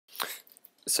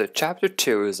So chapter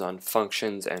 2 is on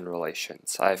functions and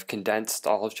relations. I've condensed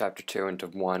all of chapter 2 into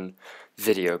one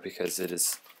video because it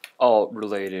is all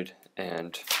related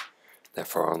and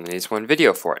therefore only needs one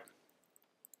video for it.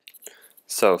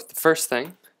 So the first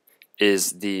thing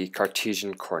is the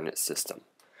Cartesian coordinate system.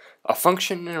 A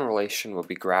function and a relation will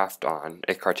be graphed on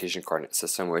a Cartesian coordinate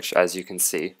system, which, as you can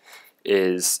see,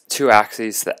 is two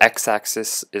axes. The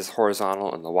x-axis is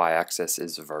horizontal and the y-axis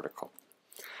is vertical.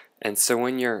 And so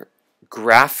when you're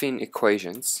graphing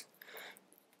equations,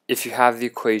 if you have the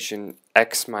equation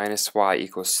x minus y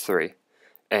equals 3,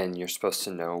 and you're supposed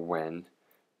to know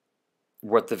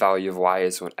what the value of y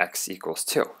is when x equals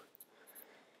 2.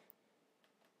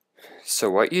 So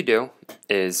what you do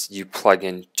is you plug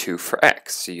in 2 for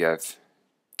x. So you have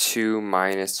 2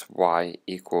 minus y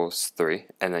equals 3,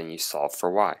 and then you solve for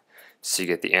y. So you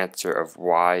get the answer of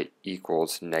y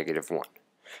equals -1.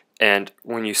 And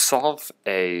when you solve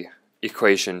a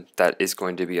equation that is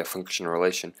going to be a function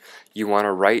relation, you want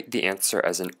to write the answer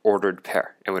as an ordered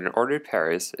pair. And what an ordered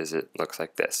pair is it looks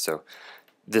like this. So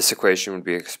this equation would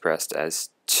be expressed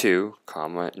as 2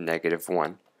 comma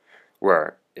 -1,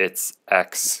 where it's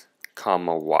x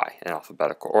comma y in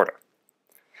alphabetical order.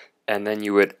 And then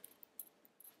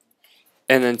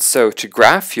so to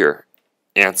graph your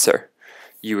answer,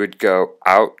 you would go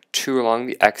out 2 along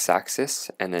the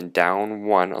x-axis and then down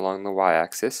 1 along the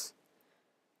y-axis.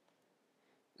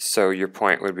 So your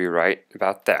point would be right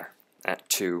about there at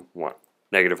 2, 1,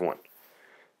 -1.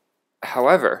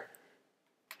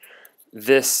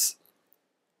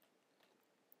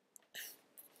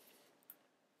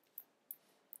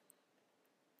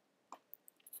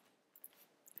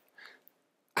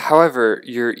 However,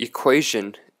 your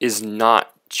equation is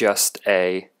not just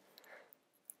a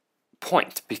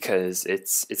point, because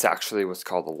it's actually what's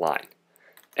called a line.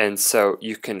 And so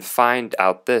you can find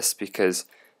out this because,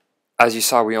 as you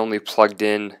saw, we only plugged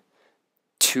in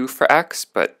 2 for x,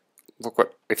 but look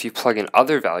what if you plug in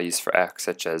other values for x,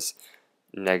 such as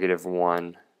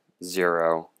 -1,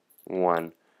 0,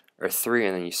 1, or 3,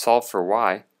 and then you solve for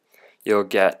y, you'll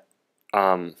get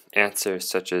answers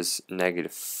such as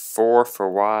 -4 for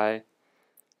y,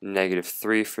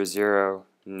 -3 for 0,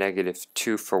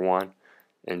 -2 for 1,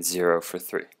 and 0 for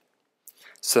 3.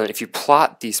 So if you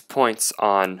plot these points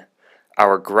on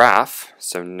our graph,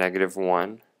 so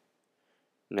 -1,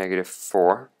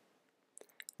 -4,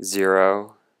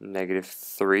 0,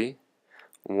 -3,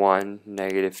 1,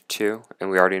 -2, and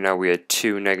we already know we had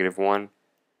 2, -1,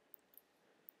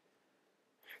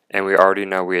 and we already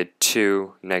know we had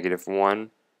 2,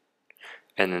 -1,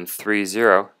 and then 3,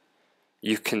 0,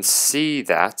 you can see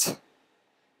that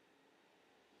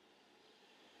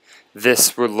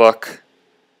this would look...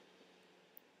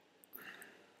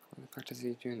 What the fuck does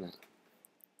he doing that?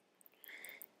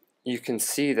 You can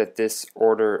see that this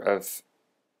order of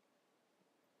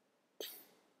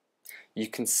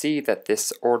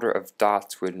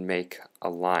dots would make a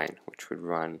line, which would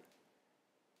run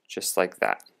just like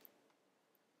that.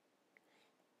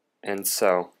 And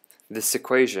so this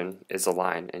equation is a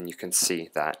line, and you can see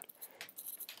that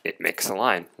it makes a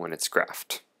line when it's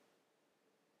graphed.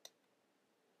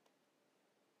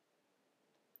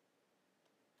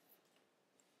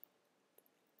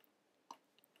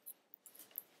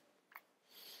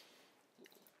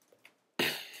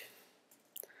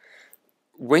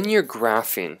 When you're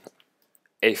graphing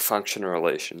a function or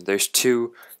relation, there's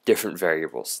two different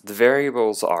variables. The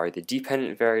variables are the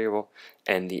dependent variable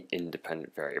and the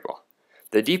independent variable.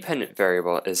 The dependent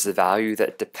variable is the value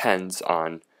that depends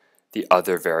on the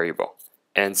other variable.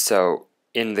 And so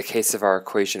in the case of our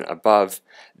equation above,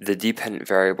 the dependent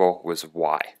variable was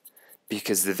y,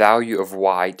 because the value of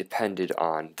y depended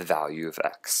on the value of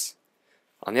x.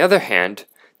 On the other hand,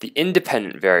 the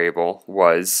independent variable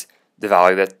was the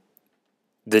value that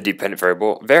the dependent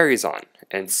variable varies on.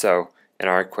 And so in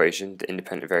our equation, the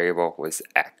independent variable was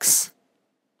x.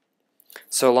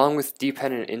 So along with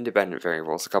dependent and independent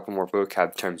variables, a couple more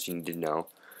vocab terms you need to know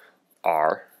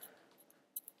are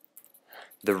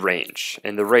the range.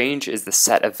 And the range is the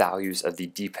set of values of the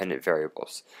dependent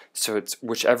variables. So it's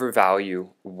whichever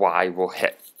value y will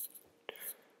hit.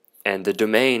 And the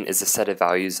domain is the set of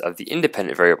values of the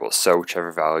independent variables. So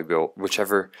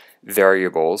whichever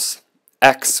variables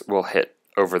x will hit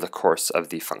over the course of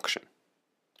the function.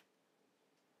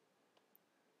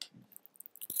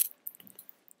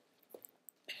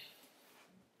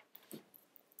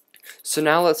 So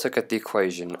now let's look at the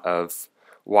equation of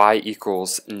y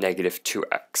equals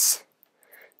 -2x.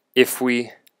 If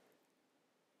we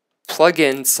plug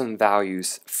in some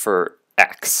values for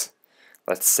x,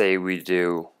 let's say we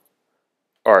do,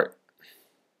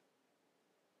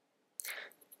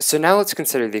 So now let's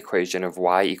consider the equation of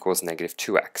y equals negative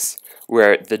 2x,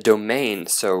 where the domain,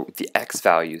 so the x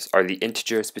values, are the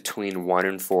integers between 1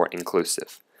 and 4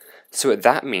 inclusive. So what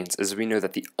that means is we know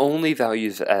that the only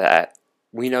values of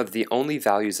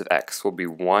x will be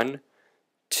 1,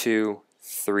 2,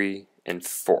 3, and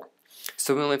 4.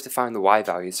 So we only have to find the y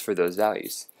values for those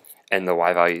values. And the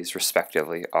y values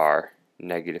respectively are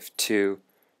negative 2,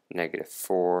 negative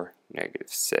 4, negative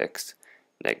 6,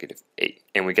 negative 8.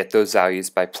 And we get those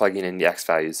values by plugging in the x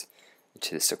values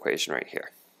into this equation right here.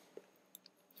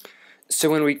 So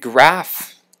when we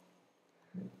graph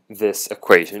this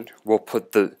equation, we'll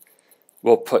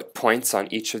put points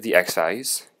on each of the x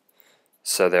values.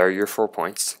 So there are your 4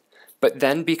 points. But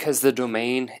then because the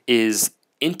domain is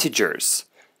integers,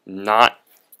 not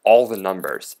all the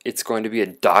numbers, it's going to be a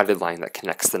dotted line that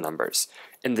connects the numbers.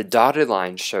 And the dotted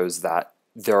line shows that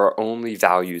there are only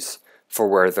values for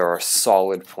where there are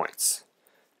solid points.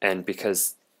 And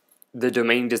because the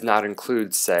domain does not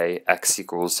include, say, x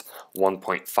equals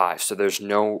 1.5, so there's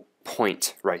no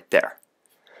point right there.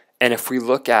 And if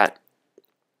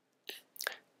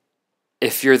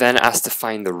you're then asked to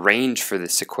find the range for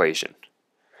this equation,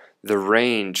 the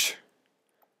range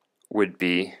would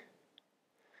be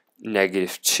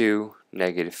negative 2,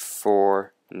 negative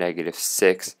 4, negative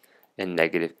 6, and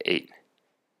negative 8.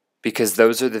 Because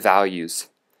those are the values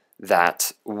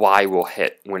that y will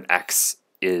hit when x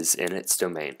is in its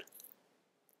domain.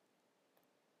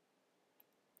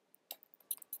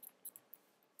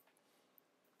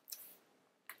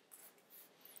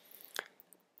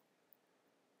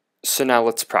 So now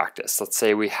let's practice. Let's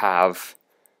say we have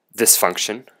this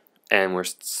function and we're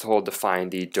told to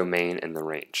find the domain and the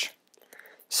range.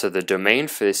 So the domain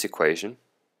for this equation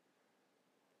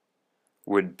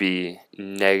would be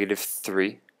negative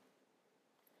 3.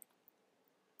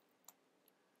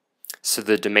 So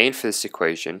the domain for this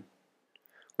equation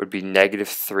would be negative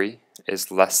 3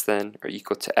 is less than or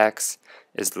equal to x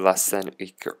is less than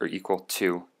or equal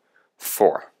to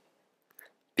 4.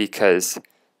 Because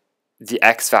the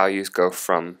x values go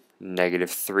from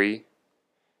negative 3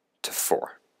 to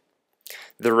 4.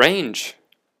 The range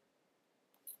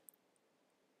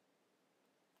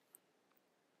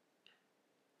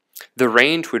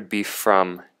would be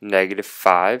from negative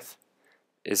 5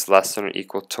 is less than or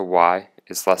equal to y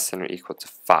is less than or equal to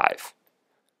 5.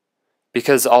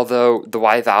 Because although the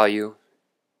y value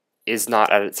is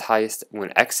not at its highest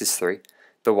when x is 3,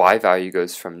 the y value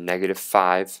goes from negative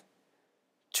 5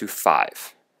 to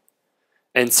 5.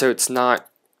 And so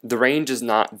the range is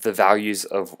not the values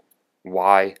of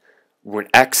y when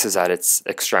x is at its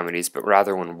extremities, but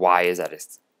rather when y is at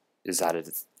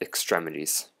its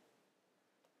extremities.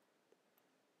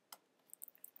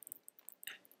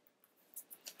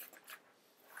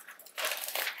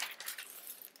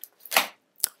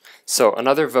 So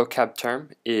another vocab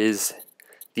term is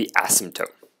the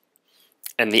asymptote.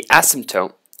 And the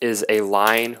asymptote is a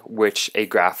line which a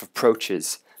graph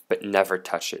approaches but never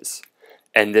touches.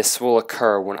 And this will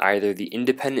occur when either the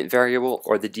independent variable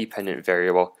or the dependent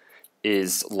variable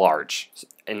is large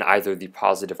in either the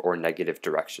positive or negative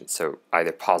direction. So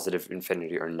either positive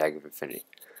infinity or negative infinity.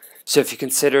 So if you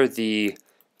consider the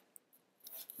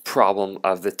problem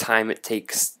of the time it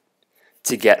takes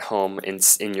to get home in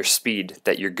your speed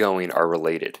that you're going are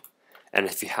related. And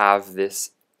if you have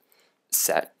this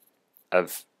set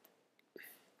of,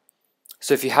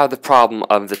 so if you have the problem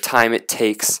of the time it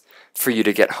takes for you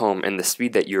to get home and the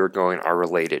speed that you're going are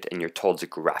related and you're told to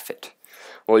graph it,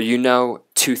 well, you know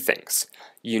two things.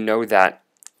 You know that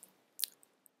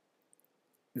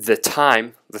the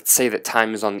time, let's say that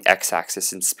time is on the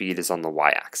x-axis and speed is on the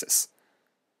y-axis.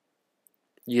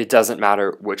 It doesn't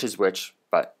matter which is which,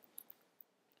 but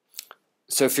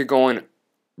so if you're going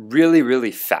really,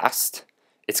 really fast,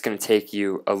 it's going to take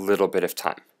you a little bit of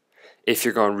time. If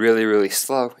you're going really, really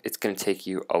slow, it's going to take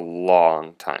you a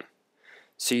long time.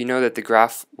 So you know that the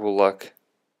graph will look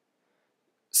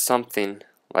something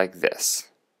like this.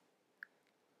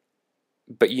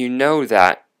 But you know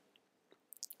that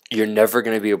you're never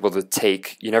going to be able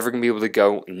to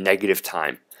go negative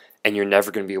time, and you're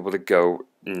never going to be able to go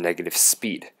negative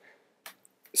speed.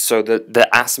 So the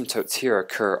asymptotes here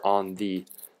occur on the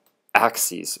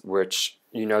axes, which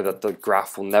you know that the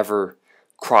graph will never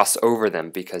cross over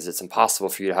them because it's impossible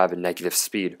for you to have a negative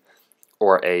speed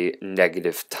or a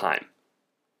negative time.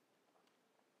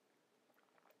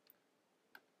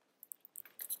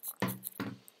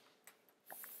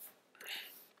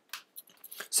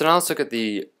 So now let's look at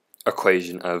the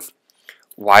equation of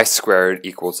y squared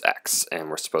equals x, and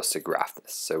we're supposed to graph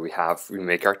this. So we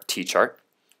make our t-chart,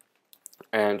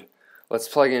 and let's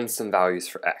plug in some values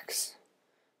for x.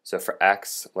 So for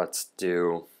x, let's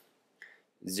do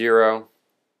 0,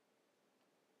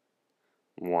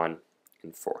 1,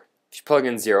 and 4. If you plug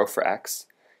in 0 for x,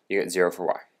 you get 0 for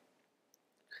y.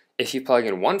 If you plug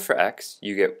in 1 for x,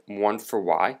 you get 1 for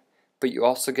y, but you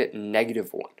also get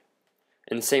negative 1.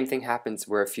 And the same thing happens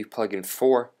where if you plug in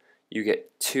 4, you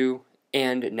get 2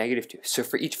 and negative 2. So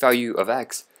for each value of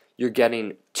x, you're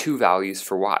getting 2 values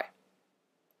for y.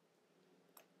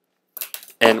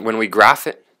 And when we graph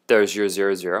it, there's your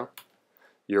 0, 0,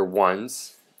 your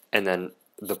 1s, and then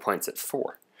the points at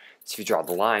 4. So if you draw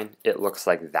the line, it looks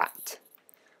like that,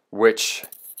 which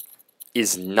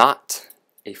is not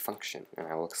a function, and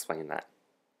I will explain that.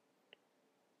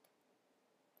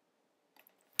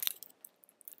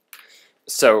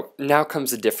 So now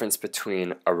comes the difference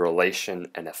between a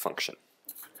relation and a function.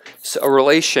 So a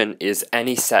relation is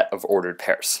any set of ordered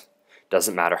pairs.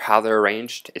 Doesn't matter how they're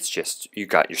arranged, it's just you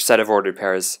got your set of ordered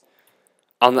pairs.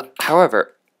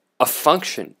 However, a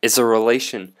function is a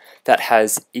relation that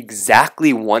has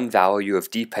exactly one value of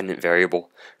dependent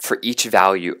variable for each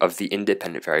value of the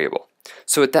independent variable.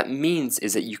 So what that means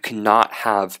is that you cannot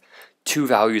have two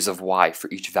values of y for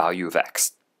each value of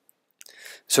x.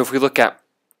 So if we look at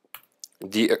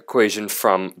the equation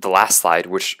from the last slide,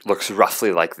 which looks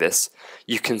roughly like this,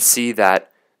 you can see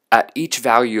that at each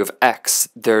value of x,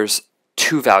 there's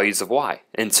two values of y,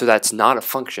 and so that's not a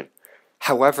function.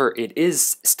 However, it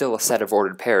is still a set of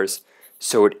ordered pairs,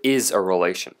 so it is a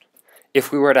relation.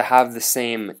 If we were to have the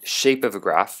same shape of a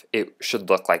graph, it should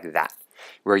look like that,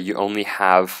 where you only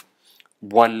have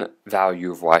one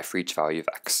value of y for each value of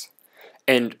x.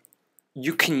 And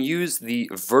you can use the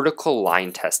vertical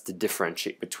line test to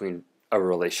differentiate between a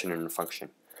relation and a function.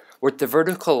 What the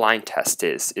vertical line test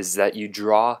is that you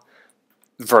draw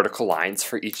vertical lines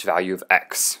for each value of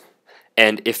x.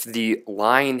 And if the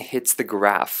line hits the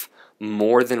graph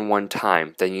more than one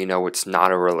time, then you know it's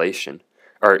not a relation.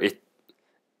 Or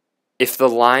if the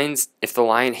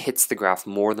line hits the graph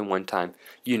more than one time,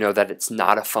 you know that it's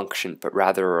not a function, but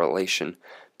rather a relation,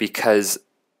 because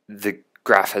the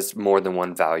graph has more than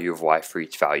one value of y for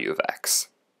each value of x.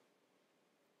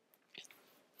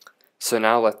 So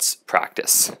now let's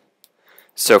practice.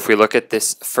 So if we look at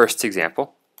this first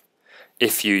example,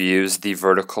 if you use the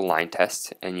vertical line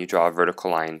test and you draw a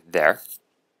vertical line there,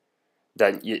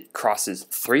 then it crosses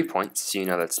 3 points, so you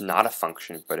know that's not a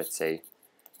function, but it's a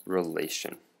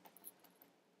relation.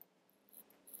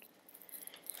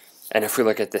 And if we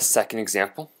look at this second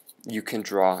example, you can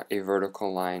draw a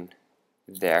vertical line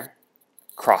there,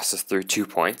 crosses through 2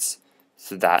 points,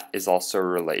 so that is also a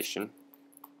relation.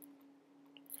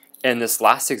 In this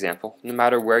last example, no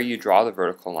matter where you draw the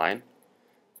vertical line,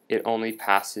 it only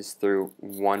passes through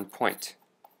 1 point.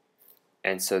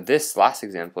 And so this last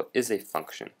example is a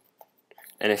function.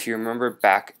 And if you remember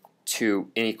back to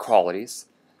inequalities,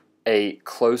 a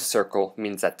closed circle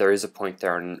means that there is a point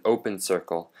there, and an open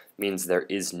circle means there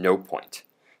is no point.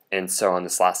 And so on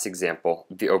this last example,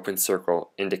 the open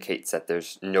circle indicates that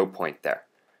there's no point there,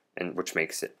 and which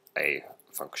makes it a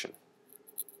function.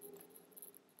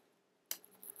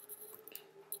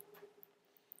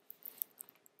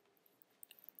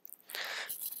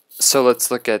 So let's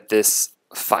look at this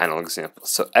final example.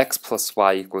 So x plus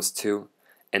y equals 2,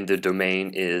 and the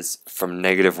domain is from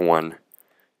 -1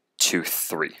 to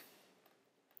 3.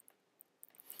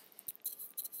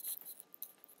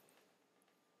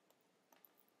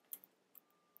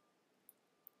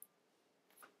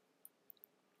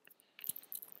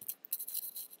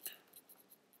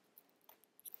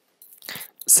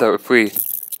 So if we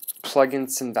plug in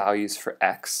some values for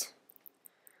x,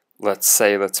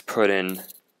 let's put in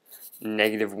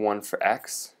 -1 for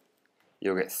x,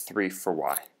 you'll get 3 for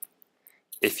y.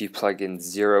 If you plug in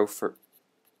 0 for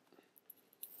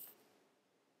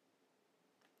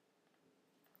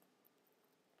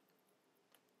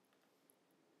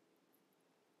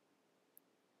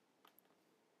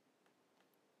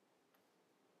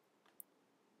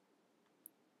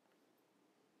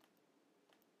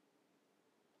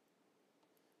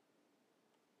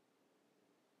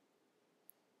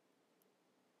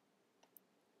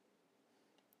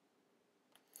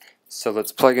So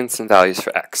let's plug in some values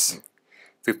for x.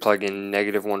 If we plug in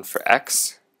 -1 for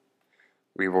x,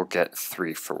 we will get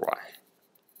 3 for y.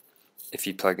 If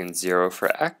you plug in 0 for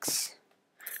x,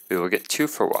 we will get 2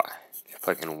 for y. If you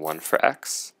plug in 1 for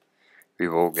x, we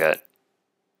will get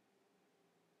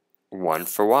 1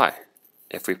 for y.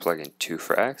 If we plug in 2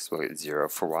 for x, we'll get 0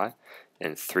 for y.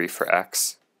 And 3 for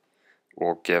x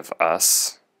will give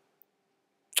us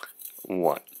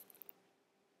 1.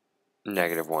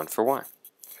 -1 for y.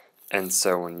 And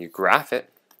so when you graph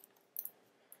it,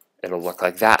 it'll look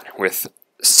like that, with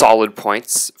solid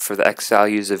points for the x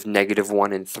values of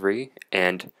 -1 and 3,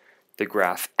 and the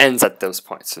graph ends at those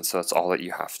points, and so that's all that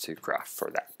you have to graph for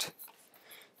that.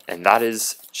 And that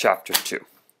is chapter 2.